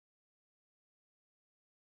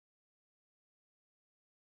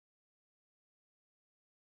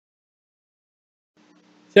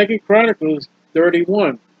II Chronicles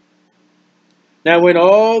 31. Now when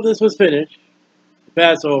all this was finished, the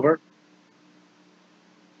Passover,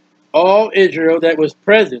 all Israel that was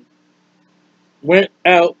present went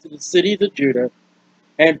out to the cities of Judah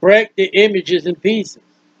and brake the images in pieces,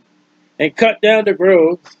 and cut down the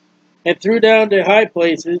groves, and threw down the high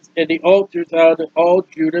places and the altars out of all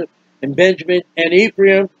Judah and Benjamin and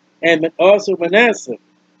Ephraim and also Manasseh,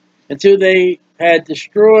 until they had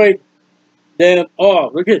destroyed them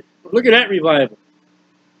all. Look at that revival.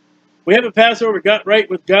 We have a Passover, got right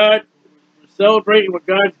with God. We're celebrating what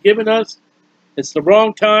God's given us. It's the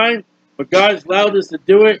wrong time, but God's allowed us to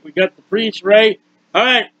do it. We got the priest right. All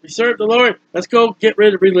right, we serve the Lord. Let's go get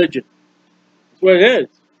rid of religion. That's what it is.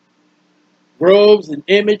 Groves and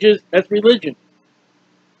images, that's religion.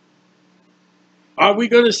 Are we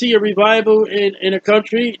going to see a revival in a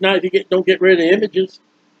country? Not if you don't get rid of images.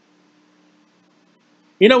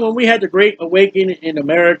 You know, when we had the Great Awakening in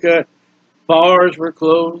America, bars were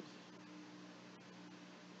closed.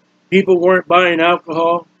 People weren't buying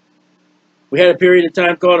alcohol. We had a period of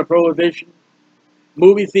time called a prohibition.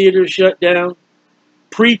 Movie theaters shut down.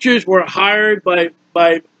 Preachers were hired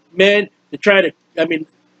by men to try to,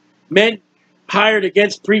 men hired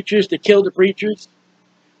against preachers to kill the preachers.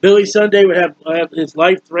 Billy Sunday would have his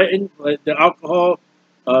life threatened by the alcohol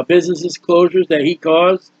businesses closures that he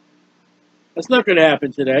caused. That's not going to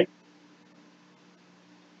happen today.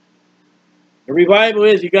 The revival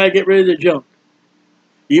is you got to get rid of the junk.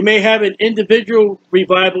 You may have an individual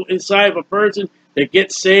revival inside of a person that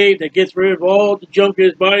gets saved, that gets rid of all the junk in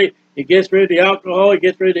his body. He gets rid of the alcohol, he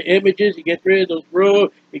gets rid of the images, he gets rid of those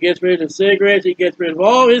rules, he gets rid of the cigarettes, he gets rid of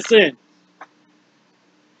all his sins.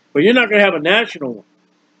 But you're not going to have a national one.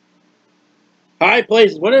 High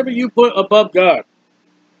places, whatever you put above God.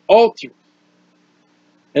 Altars.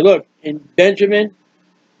 And look, in Benjamin,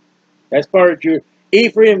 that's part of Judah.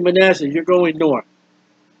 Ephraim, Manasseh, you're going north.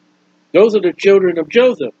 Those are the children of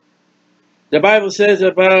Joseph. The Bible says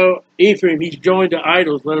about Ephraim, he's joined to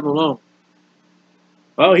idols, let him alone.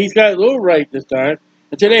 Well, he's got a little right this time,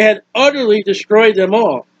 until they had utterly destroyed them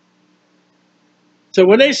all. So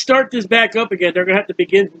when they start this back up again, they're going to have to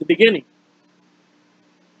begin from the beginning.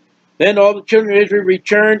 Then all the children of Israel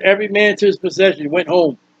returned, every man to his possession, went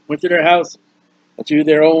home, went to their houses, and to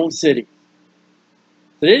their own city.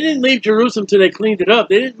 So they didn't leave Jerusalem until they cleaned it up.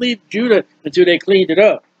 They didn't leave Judah until they cleaned it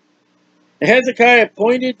up. And Hezekiah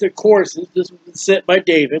appointed the courses, this was set by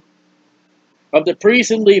David, of the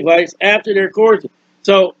priests and Levites after their courses.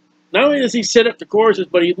 So not only does he set up the courses,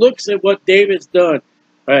 but he looks at what David's done.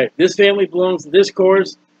 All right, this family belongs to this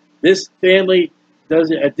course. This family does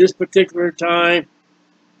it at this particular time.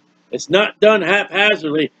 It's not done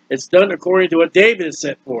haphazardly. It's done according to what David has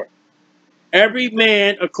set forth. Every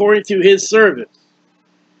man according to his service.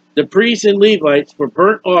 The priests and Levites for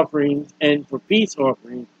burnt offerings and for peace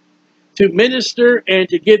offerings, to minister and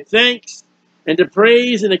to give thanks and to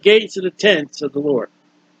praise in the gates of the tents of the Lord.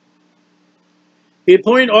 He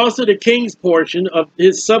appointed also the king's portion of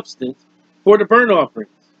his substance for the burnt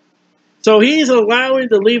offerings. So he's allowing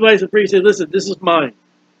the Levites and priests to say, listen, this is mine.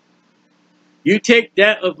 You take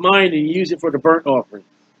that of mine and use it for the burnt offerings.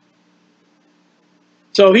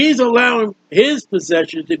 So he's allowing his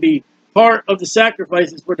possession to be part of the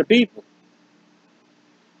sacrifices for the people.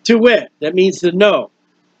 To wit, that means to know.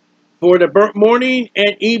 For the burnt morning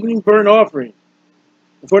and evening burnt offering.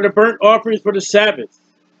 And for the burnt offerings for the Sabbaths.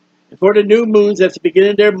 And for the new moons at the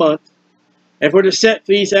beginning of their month. And for the set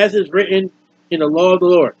feasts as is written in the law of the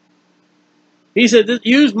Lord. He said,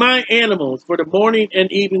 use my animals for the morning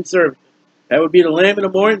and evening service. That would be the lamb in the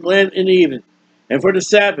morning, lamb in the evening. And for the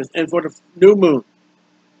Sabbath and for the new moon.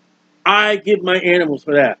 I give my animals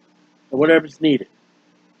for that. Or whatever's needed.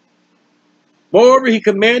 Moreover, he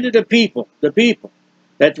commanded the people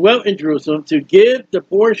that dwelt in Jerusalem to give the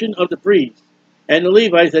portion of the priests and the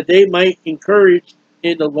Levites that they might encourage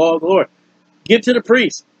in the law of the Lord. Give to the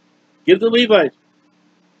priests. Give the Levites.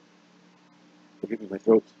 Forgive me, my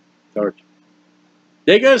throat's starch.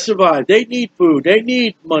 They got to survive. They need food. They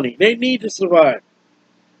need money. They need to survive.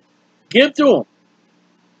 Give to them.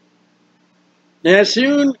 And as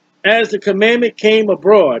soon as the commandment came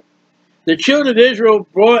abroad, the children of Israel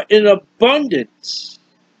brought in abundance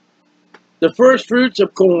the first fruits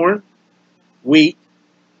of corn, wheat,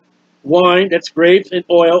 wine, that's grapes, and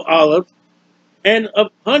oil, olives, and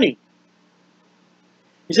of honey.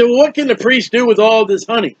 He said, well, what can the priest do with all this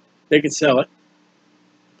honey? They could sell it.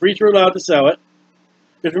 The priests were allowed to sell it.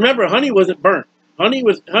 Because remember, honey wasn't burnt. Honey,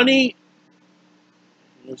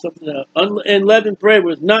 something unleavened bread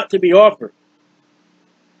was not to be offered.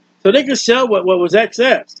 So they could sell what was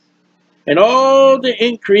excess. And all the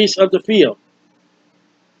increase of the field.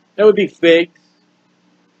 That would be figs.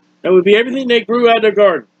 That would be everything they grew out of their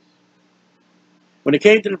garden. When it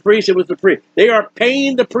came to the priest, it was the priest. They are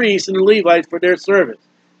paying the priests and the Levites for their service,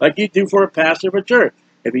 like you do for a pastor of a church.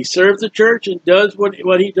 If he serves the church and does what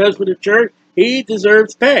he does for the church, he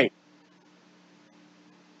deserves pay.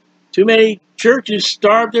 Too many churches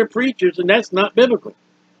starve their preachers, and that's not biblical.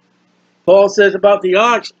 Paul says about the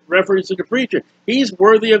ox, reference to the preacher, he's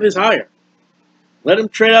worthy of his hire. Let him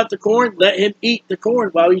tread out the corn, let him eat the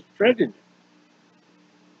corn while he's treading it.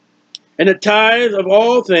 And the tithe of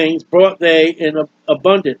all things brought they in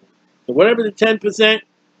abundance. So whatever the 10%,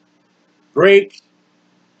 grapes,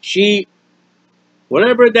 sheep,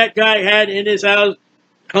 whatever that guy had in his house,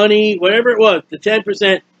 honey, whatever it was, the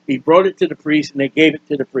 10%, he brought it to the priest and they gave it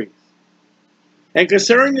to the priest. And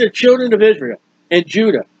concerning the children of Israel and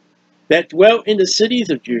Judah that dwelt in the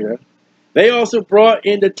cities of Judah, they also brought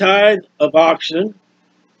in the tithe of oxen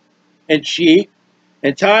and sheep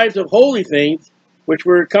and tithes of holy things, which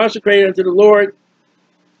were consecrated unto the Lord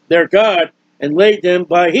their God, and laid them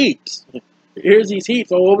by heaps. Here's these heaps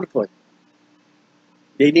all over the place.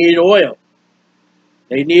 They needed oil.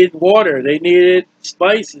 They needed water. They needed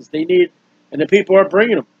spices. And the people are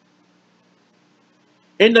bringing them.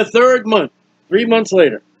 In the 3rd month, 3 months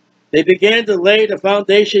later, they began to lay the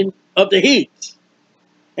foundation of the heaps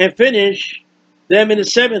and finish them in the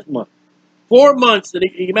 7th month. 4 months. You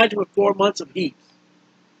can imagine what 4 months of heaps.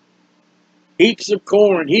 Heaps of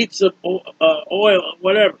corn, heaps of oil,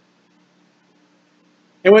 whatever.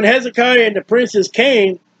 And when Hezekiah and the princes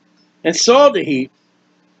came and saw the heaps,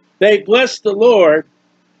 they blessed the Lord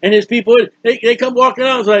and his people. They come walking out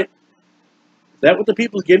and was like, is that what the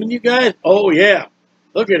people's giving you guys? Oh, yeah.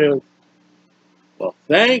 Look at it. Well,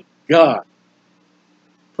 thank God.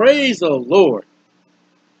 Praise the Lord.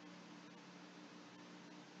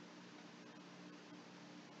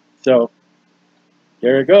 So,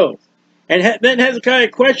 there it goes. And then Hezekiah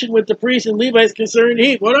questioned with the priests and Levites concerning the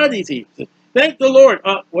heap. What are these heaps? Thank the Lord.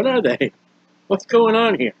 What are they? What's going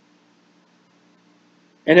on here?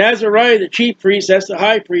 And Azariah, the chief priest, that's the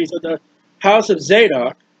high priest of the house of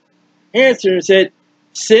Zadok, answered and said,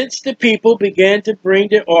 since the people began to bring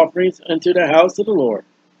their offerings unto the house of the Lord,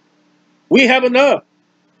 we have enough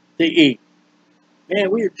to eat.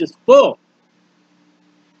 Man, we are just full.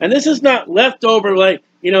 And this is not leftover like,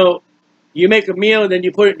 you make a meal and then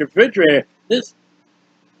you put it in the refrigerator.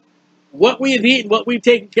 What we have eaten, what we've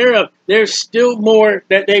taken care of, there's still more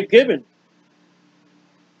that they've given.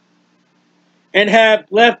 And have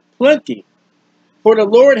left plenty. For the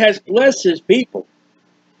Lord has blessed his people.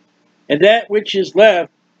 And that which is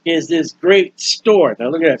left is this great store. Now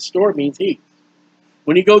look at that. Store means heaps.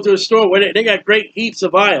 When you go to a store, they got great heaps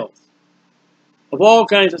of aisles of all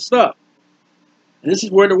kinds of stuff. And this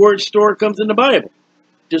is where the word store comes in the Bible.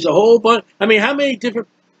 There's a whole bunch. I mean, how many different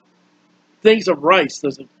things of rice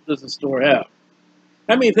does a store have?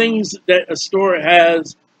 How many things that a store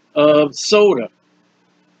has of soda?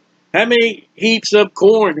 How many heaps of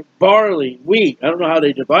corn, barley, wheat? I don't know how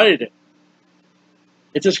they divided it.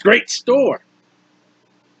 It's this great store.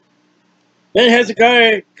 Then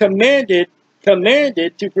Hezekiah commanded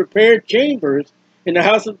to prepare chambers in the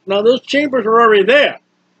house of... Now, those chambers are already there.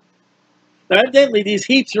 Now, evidently, these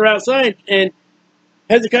heaps are outside, and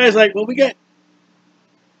Hezekiah's like, well, we got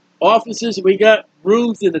offices, we got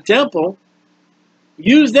rooms in the temple.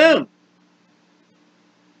 Use them.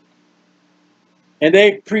 And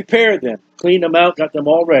they prepared them, cleaned them out, got them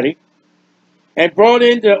all ready, and brought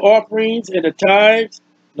in the offerings and the tithes.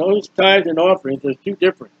 Notice tithes and offerings, there's two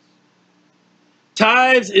differences.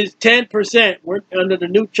 Tithes is 10%. We're under the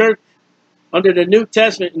new church, under the New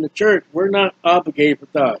Testament in the church, we're not obligated for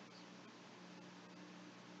tithes.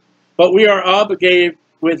 But we are obligated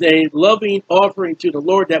with a loving offering to the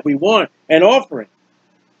Lord that we want, an offering.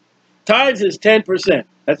 Tithes is 10%.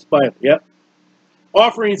 That's the Bible, yep.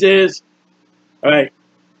 Offerings is, all right,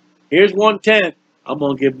 here's 1/10, I'm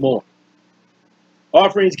going to give more.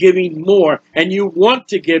 Offerings giving more, and you want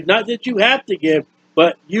to give, not that you have to give,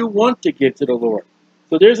 but you want to give to the Lord.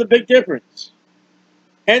 So there's a big difference.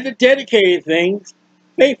 And the dedicated things,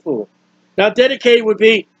 faithful. Now dedicated would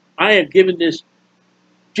be, I am giving this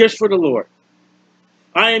just for the Lord.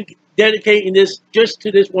 I am dedicating this just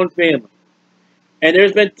to this one family. And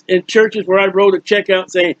there's been in churches where I wrote a check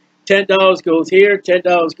out saying $10 goes here,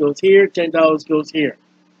 $10 goes here, $10 goes here.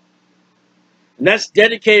 And that's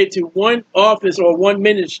dedicated to one office or one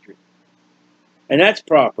ministry. And that's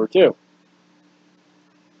proper too.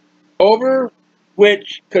 Over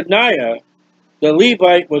which Coniah, the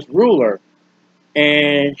Levite, was ruler,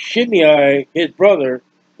 and Shimei, his brother,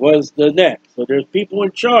 was the next. So there's people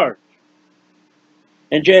in charge.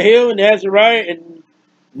 And Jehiel and Azariah and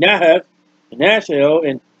Nahath, and Asahel,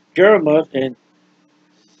 and Jeremoth, and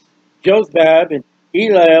Jozbab, and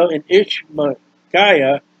Eliel, and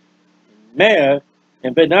Ishmachiah, and Maath,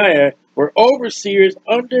 and Benaiah were overseers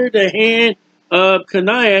under the hand of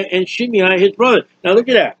Coniah and Shimei, his brother. Now look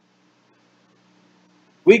at that.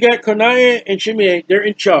 We got Coniah and Shimei. They're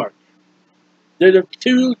in charge. They're the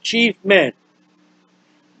two chief men.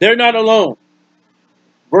 They're not alone.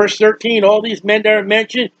 Verse 13, all these men that are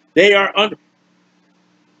mentioned, they are under.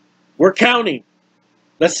 We're counting.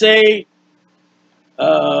 Let's say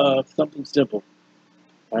something simple.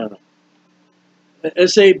 I don't know.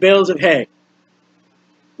 Let's say bales of hay.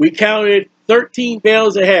 We counted 13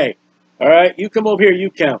 bales of hay. All right, you come over here, you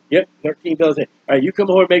count. Yep, 13 bales of hay. All right, you come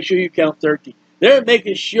over, make sure you count 13. They're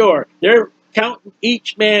making sure. They're counting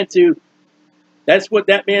each man to, that's what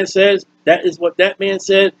that man says. That is what that man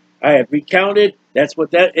said. I have recounted. That's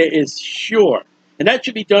what that is, sure. And that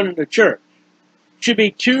should be done in the church. Should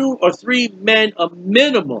be 2 or 3 men a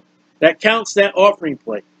minimum that counts that offering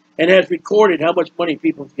plate and has recorded how much money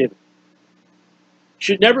people have given.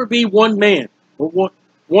 Should never be one man or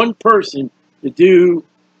one person to do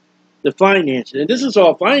the finances. And this is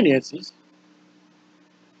all finances.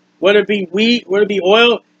 Whether it be wheat, whether it be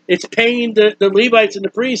oil, it's paying the Levites and the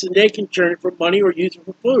priests, and they can turn it for money or use it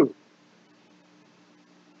for food.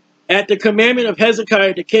 At the commandment of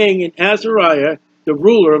Hezekiah the king and Azariah, the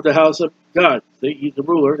ruler of the house of God. See, he's the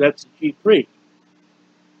ruler, that's the chief priest.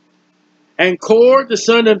 And Kor, the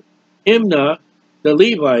son of Imnah, the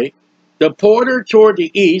Levite, the porter toward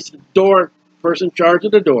the east, the door, person in charge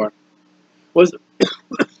of the door, was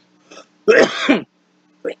excuse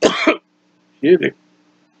me,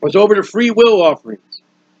 was over the free will offerings.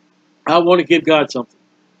 I want to give God something.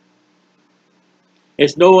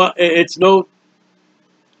 It's no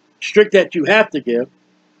strict that you have to give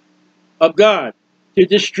of God to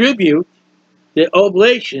distribute the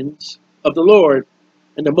oblations of the Lord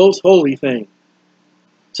and the most holy thing.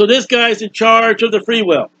 So this guy's in charge of the free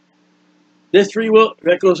will. This free will,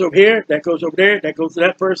 that goes over here, that goes over there, that goes to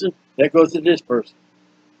that person, that goes to this person.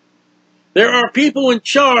 There are people in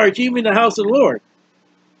charge, even in the house of the Lord.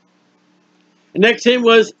 The next hymn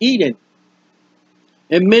was Eden.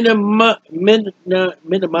 And Minamam,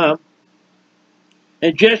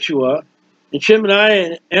 and Jeshua, and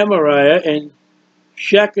Shemaiah, and Amariah, and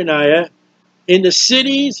Shechaniah, in the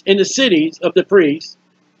cities of the priests.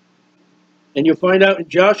 And you'll find out in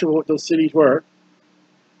Joshua what those cities were.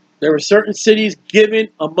 There were certain cities given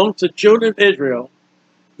amongst the children of Israel.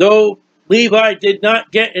 Though Levi did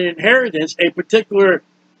not get an inheritance, a particular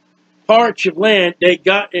patch of land, they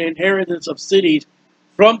got an inheritance of cities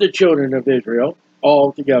from the children of Israel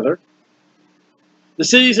all together. The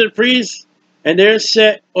cities of the priests and their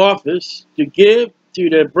set office to give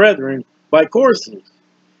to their brethren by courses,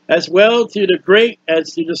 as well to the great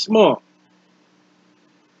as to the small.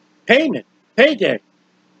 Payment, payday.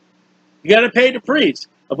 You got to pay the priest.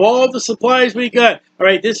 Of all the supplies we got, all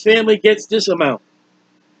right, this family gets this amount.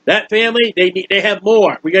 That family, they have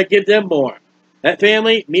more. We got to give them more. That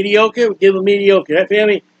family, mediocre, we give them mediocre. That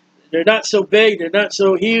family, they're not so big, they're not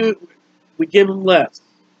so huge, we give them less.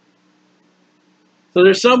 So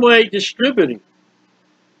there's some way distributing,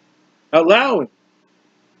 allowing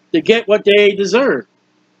to get what they deserve.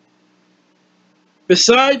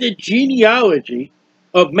 Beside the genealogy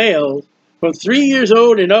of males from 3 years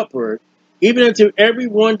old and upward, even unto every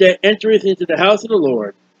one that entereth into the house of the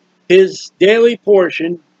Lord, his daily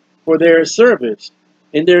portion for their service,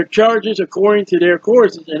 and their charges according to their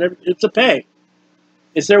courses, and it's a pay.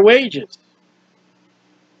 It's their wages.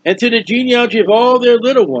 And to the genealogy of all their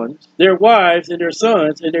little ones, their wives, and their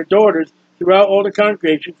sons, and their daughters, throughout all the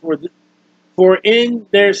congregation, for in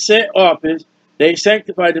their set office they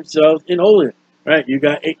sanctify themselves in holiness. Right? You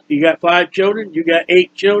got 5 children, you got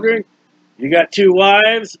 8 children, you got 2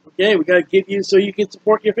 wives. Okay, we got to give you so you can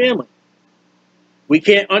support your family. We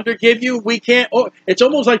can't undergive you. We can't. Oh, it's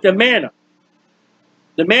almost like the manna.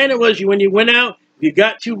 The manna was when you went out. If you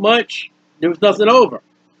got too much, there was nothing over.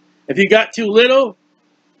 If you got too little,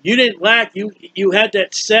 you didn't lack. You had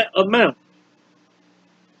that set amount.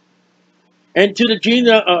 And to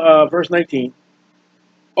the verse 19.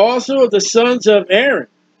 Also of the sons of Aaron,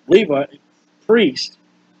 Levi, priest.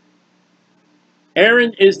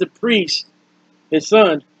 Aaron is the priest, his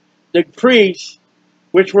son. The priests,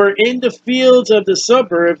 which were in the fields of the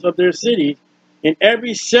suburbs of their cities, in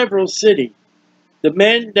every several city, the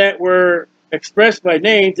men that were expressed by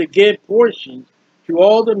name to give portions to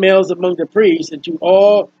all the males among the priests, and to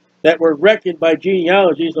all that were reckoned by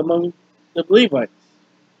genealogies among the Levites.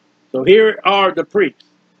 So here are the priests.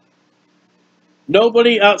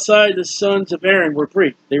 Nobody outside the sons of Aaron were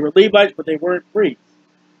priests. They were Levites, but they weren't priests.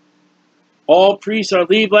 All priests are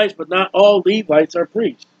Levites, but not all Levites are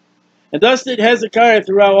priests. And thus did Hezekiah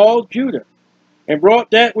throughout all Judah, and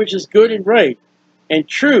brought that which is good and right, and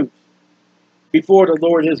truth before the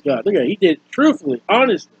Lord his God. Look at it. He did truthfully,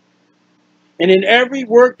 honestly. And in every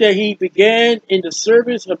work that he began in the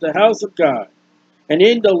service of the house of God, and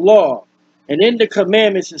in the law, and in the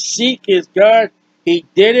commandments to seek his God, he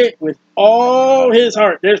did it with all his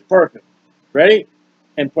heart. There's perfect. Ready?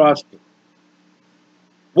 And prosper.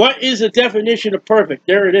 What is the definition of perfect?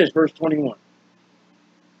 There it is, verse 21.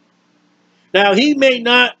 Now, he may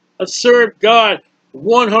not have served God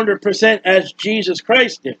 100% as Jesus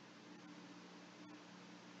Christ did.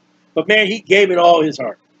 But man, he gave it all his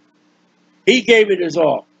heart. He gave it his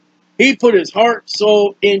all. He put his heart,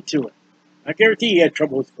 soul into it. I guarantee he had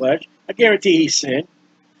trouble with flesh. I guarantee he sinned.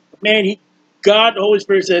 But man, God, the Holy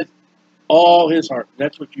Spirit says, all his heart.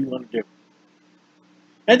 That's what you want to do.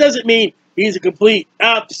 That doesn't mean he's a complete,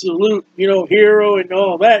 absolute, hero and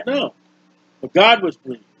all that. No. But God was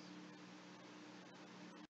pleased.